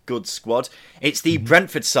with the good squad. It's the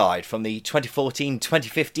Brentford side from the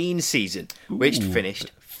 2014-2015 season, which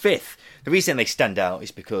finished 5th. The reason they stand out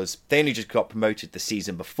is because they only just got promoted the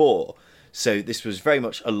season before, so this was very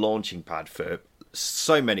much a launching pad for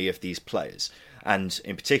so many of these players, and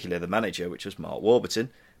in particular the manager, which was Mark Warburton,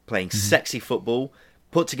 playing sexy football,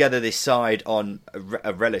 put together this side on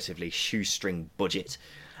a relatively shoestring budget,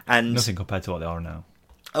 and nothing compared to what they are now.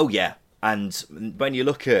 Oh yeah, and when you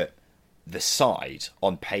look at the side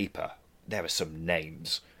on paper, there are some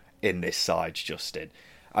names in this side, Justin.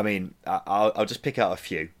 I mean, I'll just pick out a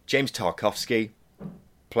few. James Tarkowski,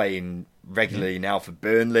 playing regularly now for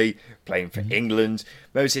Burnley, playing for England.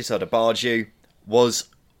 Moses Odebarju was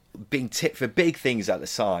being tipped for big things at the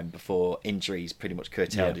time before injuries pretty much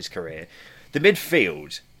curtailed his career. The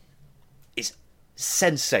midfield is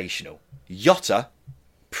sensational. Jota,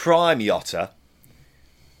 prime Jota.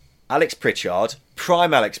 Alex Pritchard,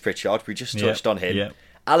 prime Alex Pritchard, we just touched on him. Yeah.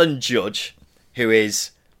 Alan Judge, who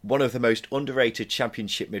is one of the most underrated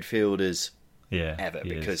Championship midfielders ever,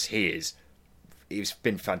 because he's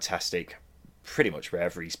been fantastic pretty much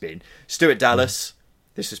wherever he's been. Stuart Dallas,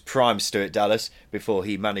 this was prime Stuart Dallas before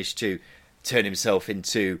he managed to turn himself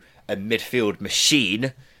into a midfield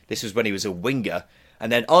machine. This was when he was a winger.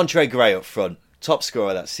 And then Andre Gray up front, top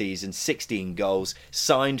scorer that season, 16 goals,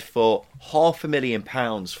 signed for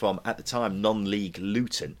 £500,000 from, at the time, non-league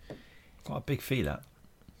Luton. Quite a big fee, that.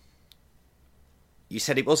 You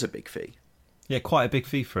said it was a big fee? Yeah, quite a big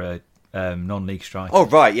fee for a non-league striker. Oh,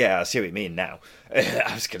 right, yeah, I see what you mean now.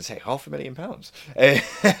 I was going to say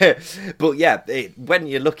 £500,000. But yeah, when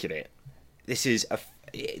you look at it, this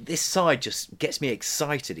side just gets me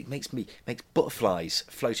excited. It makes butterflies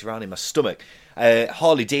float around in my stomach.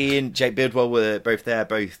 Harley Dean, Jake Bidwell were both there,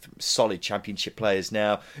 both solid Championship players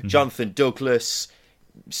now. Jonathan Douglas,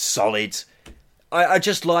 solid. I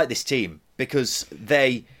just like this team because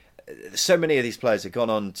so many of these players have gone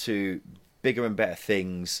on to bigger and better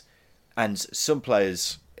things, and some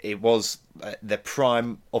players, it was the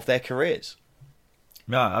prime of their careers.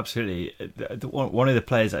 No, absolutely. One of the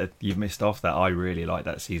players that you've missed off that I really liked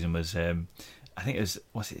that season was, I think it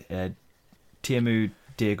was, Tiamu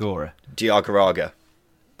Diagora. Diagoraga.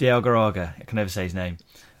 I can never say his name.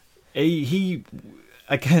 He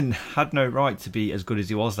again had no right to be as good as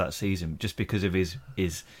he was that season, just because of his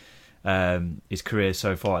career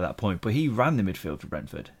so far at that point. But he ran the midfield for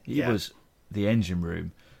Brentford. He was the engine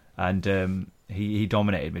room, and he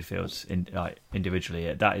dominated midfields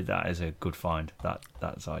individually. That is a good find,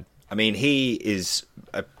 that side. I mean, he is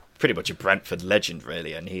pretty much a Brentford legend,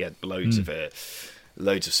 really, and he had loads of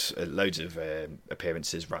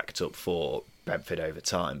appearances racked up for Brentford over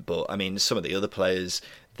time. But I mean, some of the other players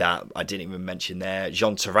that I didn't even mention there,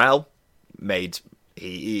 Jean Terrell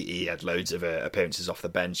he had loads of appearances off the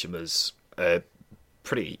bench and was a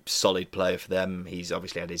pretty solid player for them. He's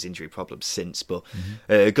obviously had his injury problems since, but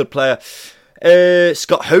a good player.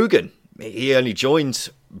 Scott Hogan, he only joined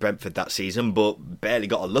Brentford that season, but barely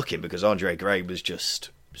got a look in because Andre Gray was just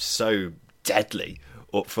so deadly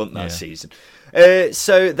up front that season.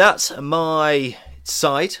 So that's my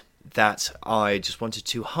side that I just wanted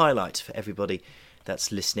to highlight for everybody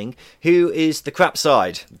that's listening. Who is the crap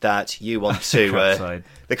side that you want to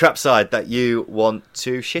the crap side that you want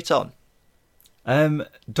to shit on?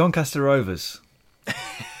 Doncaster Rovers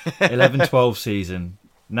 11-12 season.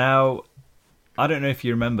 Now, I don't know if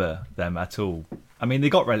you remember them at all. I mean, they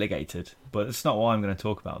got relegated, but it's not why I'm going to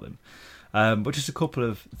talk about them. But just a couple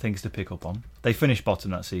of things to pick up on. They finished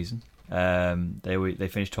bottom that season. They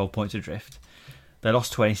finished 12 points adrift. They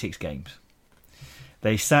lost 26 games.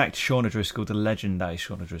 They sacked Sean O'Driscoll, the legend that is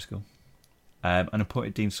Sean O'Driscoll, and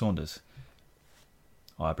appointed Dean Saunders.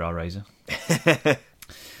 Eyebrow raiser.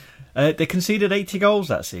 They conceded 80 goals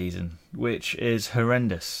that season, which is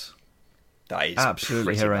horrendous. That is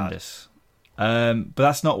absolutely horrendous. But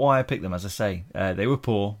that's not why I picked them, as I say. They were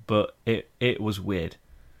poor, but it was weird.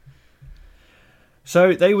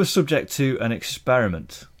 So they were subject to an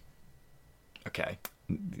experiment. Okay.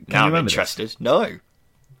 Now I'm interested. This? No.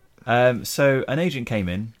 So an agent came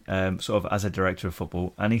in, sort of as a director of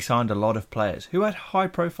football, and he signed a lot of players who had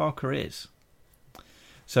high-profile careers.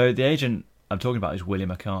 So the agent I'm talking about is William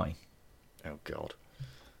Mackay. Oh, God.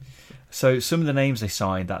 So some of the names they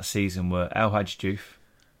signed that season were El Hadj Diouf,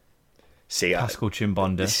 Pascal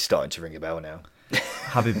Chimbonda. This is starting to ring a bell now.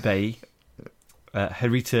 Habib Bey,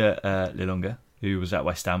 Herita Lilunga, who was at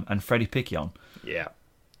West Ham, and Freddie Picquion. Yeah.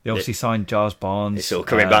 They obviously signed Giles Barnes. It's all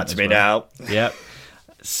coming back to me now. Yep.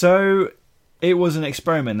 So it was an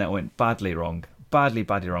experiment that went badly wrong. Badly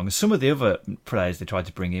wrong. Some of the other players they tried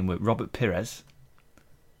to bring in were Robert Pires.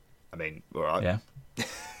 I mean, all right. Yeah.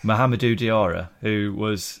 Mahamadou Diarra, who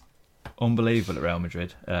was unbelievable at Real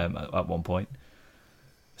Madrid at one point.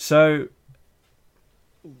 So,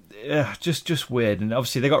 just weird. And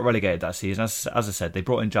obviously they got relegated that season. As I said, they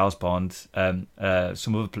brought in Giles Barnes, some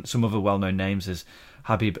other well-known names as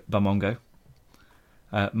Habib Bamongo,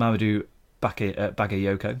 Mamadou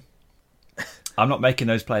Bagayoko. I'm not making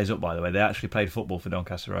those players up, by the way. They actually played football for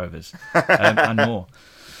Doncaster Rovers and more.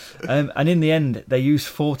 And in the end, they used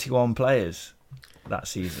 41 players that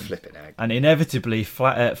season. Flipping out. And inevitably,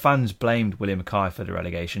 fans blamed William Mackay for the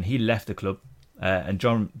relegation. He left the club. And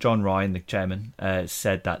John Ryan, the chairman,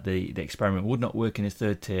 said that the experiment would not work in his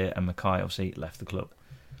third tier, and Mackay obviously left the club.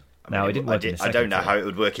 Now, it didn't work in the second I don't know tier. how it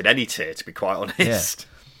would work in any tier, to be quite honest.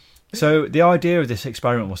 Yeah. So the idea of this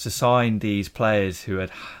experiment was to sign these players who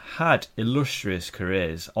had illustrious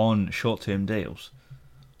careers on short-term deals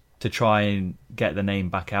to try and get the name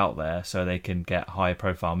back out there so they can get higher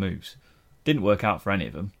profile moves. Didn't work out for any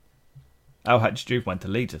of them. El Hadj Diouf went to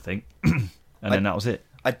Leeds, I think, and then that was it.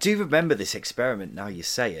 I do remember this experiment now you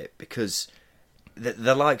say it, because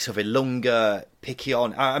the likes of Ilunga,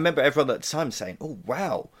 Picquion, I remember everyone at the time saying, oh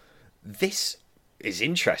wow, this is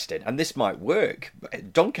interesting and this might work.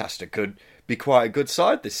 Doncaster could be quite a good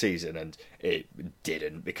side this season, and it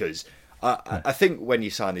didn't, because I think when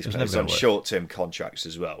you sign these players on short-term contracts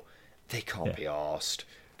as well, they can't be arsed.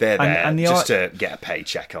 They're there just to get a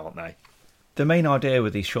paycheck, aren't they? The main idea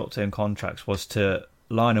with these short-term contracts was to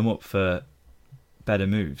line them up for better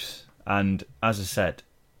moves. And as I said,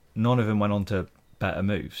 none of them went on to better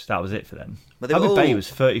moves. That was it for them. Habib Bey was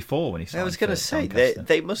 34 when he signed. I was going to say,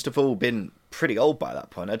 they must have all been pretty old by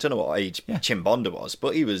that point. I don't know what age Chimbonda was,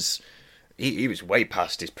 but he was way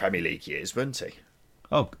past his Premier League years, wasn't he?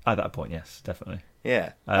 Oh, at that point, yes, definitely.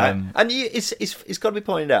 Yeah. And it's got to be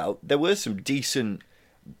pointed out, there were some decent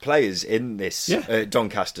players in this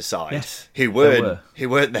Doncaster side who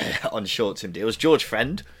weren't there on short-term deals. George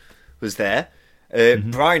Friend was there.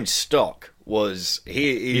 Brian Stock was...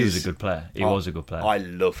 He was a good player. He was a good player. I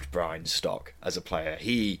loved Brian Stock as a player.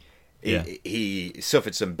 He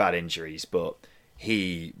suffered some bad injuries, but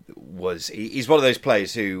he's one of those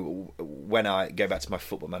players who, when I go back to my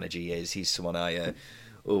Football Manager years, he's someone I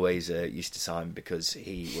always used to sign because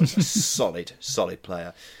he was a solid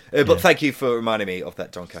player. But thank you for reminding me of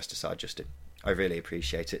that Doncaster side, Justin. I really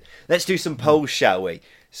appreciate it. Let's do some polls, shall we?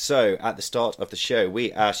 So, at the start of the show,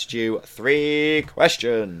 we asked you 3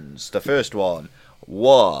 questions. The first one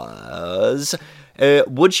was,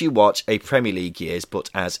 would you watch a Premier League years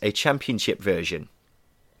but as a Championship version?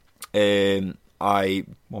 1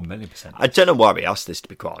 million %. I don't know why we asked this, to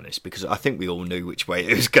be quite honest, because I think we all knew which way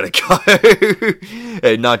it was going to go.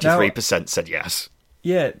 93% said yes.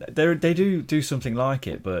 Yeah, they do something like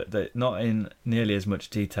it, but not in nearly as much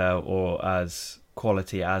detail or as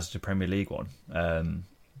quality as the Premier League one.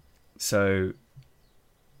 So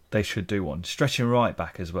they should do one. Stretching right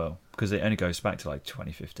back as well, because it only goes back to like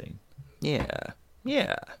 2015.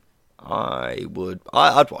 Yeah.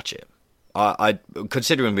 I'd watch it.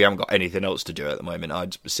 Considering we haven't got anything else to do at the moment,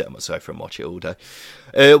 I'd sit on my sofa and watch it all day.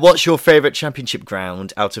 What's your favourite championship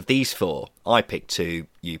ground out of these four? I picked two,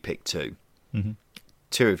 you picked two. Mm-hmm.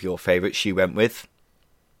 Two of your favourites you went with?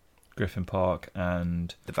 Griffin Park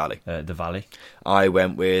and The Valley. The Valley. I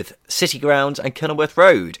went with City Ground and Kenilworth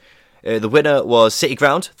Road. The winner was City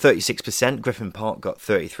Ground, 36%. Griffin Park got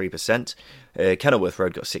 33%. Kenilworth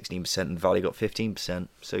Road got 16%, and The Valley got 15%.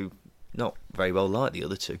 So not very well like the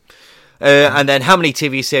other two. And then, how many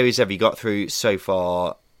TV series have you got through so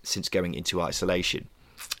far since going into isolation?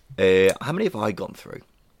 How many have I gone through?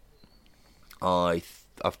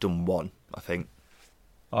 I've done one, I think.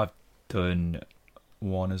 I've done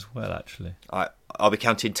one as well, actually. I'll be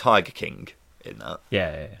counting Tiger King in that.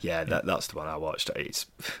 Yeah. That's the one I watched. It's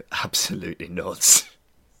absolutely nuts.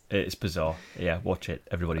 It's bizarre. Yeah, watch it.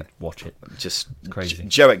 Everybody watch it. Just it's crazy.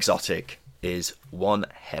 Joe Exotic is one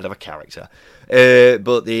hell of a character.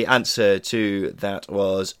 But the answer to that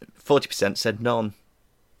was 40% said none.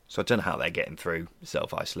 So I don't know how they're getting through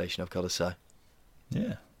self-isolation, I've got to say.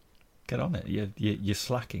 Yeah. Get on it. You're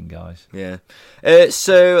slacking, guys. Yeah.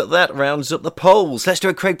 So that rounds up the polls. Let's do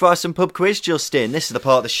a Craig Bryson pub quiz, Justin. This is the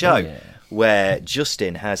part of the show where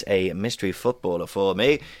Justin has a mystery footballer for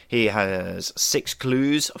me. He has 6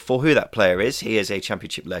 clues for who that player is. He is a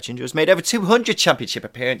championship legend who has made over 200 championship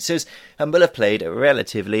appearances and will have played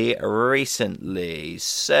relatively recently.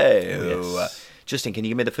 So, Justin, can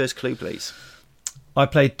you give me the first clue, please? I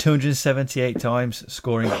played 278 times,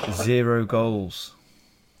 scoring 0 goals.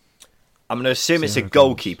 I'm going to assume it's a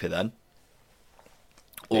goalkeeper then.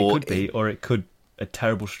 It could be, or it could a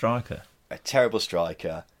terrible striker. A terrible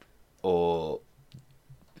striker, or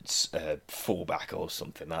fullback or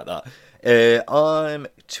something like that. I'm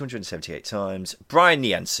 278 times. Brian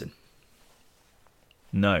Jensen.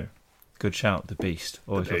 No. Good shout, the Beast.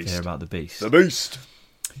 Always love to hear about the Beast. The Beast.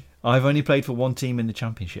 I've only played for one team in the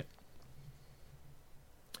Championship.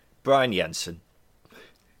 Brian Jensen.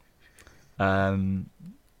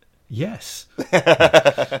 Yes.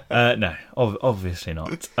 No, obviously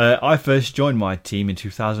not. I first joined my team in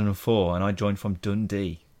 2004 and I joined from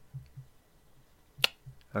Dundee.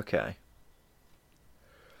 Okay.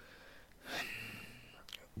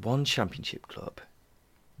 One championship club.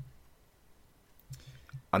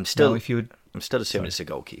 I'm still assuming it's a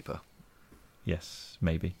goalkeeper. Yes,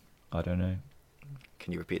 maybe. I don't know.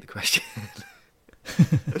 Can you repeat the question?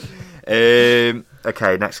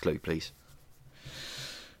 Okay, next clue, please.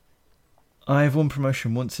 I have won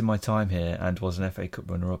promotion once in my time here and was an FA Cup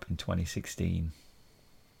runner-up in 2016.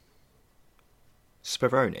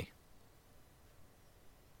 Speroni.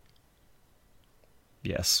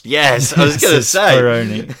 Yes. Yes, I was going to say.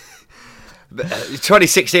 Speroni.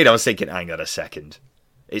 2016, I was thinking, hang on a second.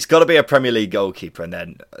 It's got to be a Premier League goalkeeper, and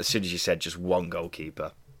then as soon as you said just one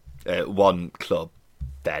goalkeeper, one club,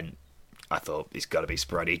 then I thought it's got to be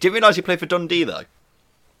Speroni. Didn't realise he played for Dundee, though.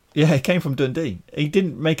 Yeah, he came from Dundee. He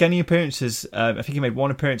didn't make any appearances. I think he made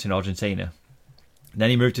one appearance in Argentina. Then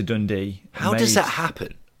he moved to Dundee. How does that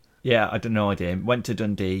happen? Yeah, I don't know idea. Went to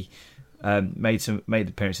Dundee, made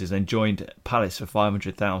appearances, then joined Palace for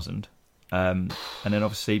 500,000, and then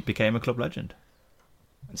obviously became a club legend.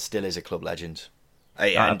 And still is a club legend.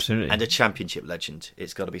 Absolutely, and a championship legend.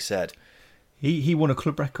 It's got to be said. He won a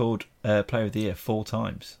club record Player of the Year 4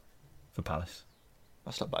 times for Palace.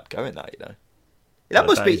 That's not bad going, that, you know. That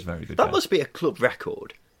must be a club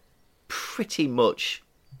record, pretty much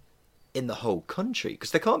in the whole country,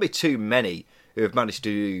 because there can't be too many who have managed to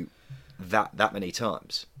do that many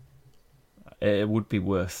times. It would be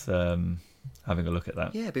worth having a look at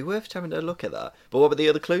that. Yeah, it'd be worth having a look at that. But what were the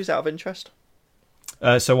other clues out of interest?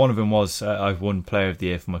 So one of them was I've won Player of the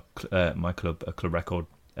Year for my club, a club record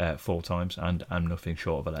 4 times, and I'm nothing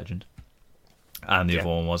short of a legend. And the other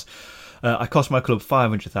one was I cost my club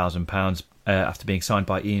 £500,000 after being signed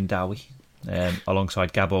by Ian Dowie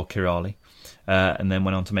alongside Gabor Kirali, and then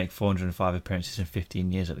went on to make 405 appearances in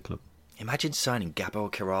 15 years at the club. Imagine signing Gabor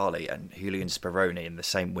Kirali and Julian Speroni in the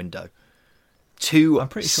same window. Two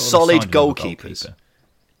solid goalkeepers.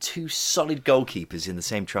 2 solid goalkeepers in the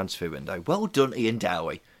same transfer window. Well done, Ian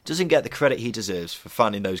Dowie. Doesn't get the credit he deserves for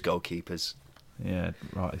finding those goalkeepers. Yeah,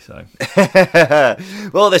 rightly so.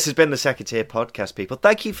 Well, this has been the Second Tier Podcast, people.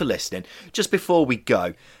 Thank you for listening. Just before we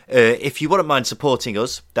go, if you wouldn't mind supporting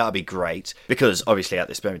us, that would be great. Because obviously at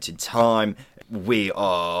this moment in time, we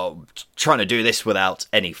are trying to do this without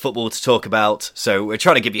any football to talk about. So we're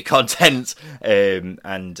trying to give you content.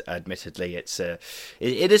 And admittedly, it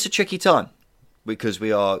is a tricky time, because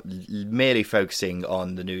we are merely focusing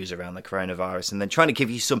on the news around the coronavirus and then trying to give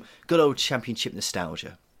you some good old championship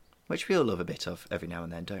nostalgia, which we all love a bit of every now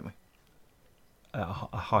and then, don't we?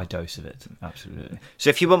 a high dose of it, absolutely. So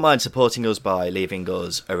if you wouldn't mind supporting us by leaving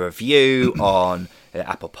us a review on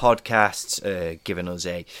Apple Podcasts, giving us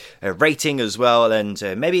a rating as well, and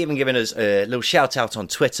maybe even giving us a little shout out on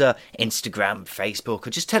Twitter, Instagram, Facebook, or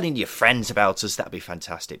just telling your friends about us, that'd be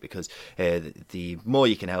fantastic, because the more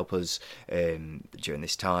you can help us during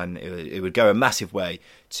this time, it would go a massive way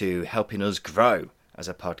to helping us grow as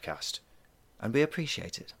a podcast, and we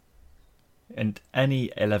appreciate it. And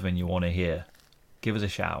any 11 you want to hear, give us a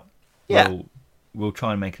shout. Yeah. We'll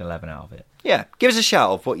try and make an 11 out of it. Yeah, give us a shout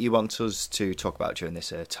of what you want us to talk about during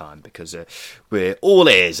this time, because we're all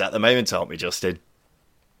ears at the moment, aren't we, Justin?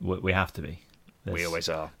 We have to be. We always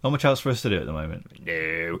are. Not much else for us to do at the moment.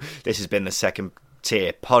 No. This has been the Second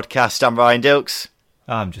Tier Podcast. I'm Ryan Dilks.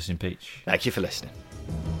 I'm Justin Peach. Thank you for listening.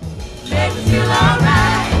 Make me feel alright.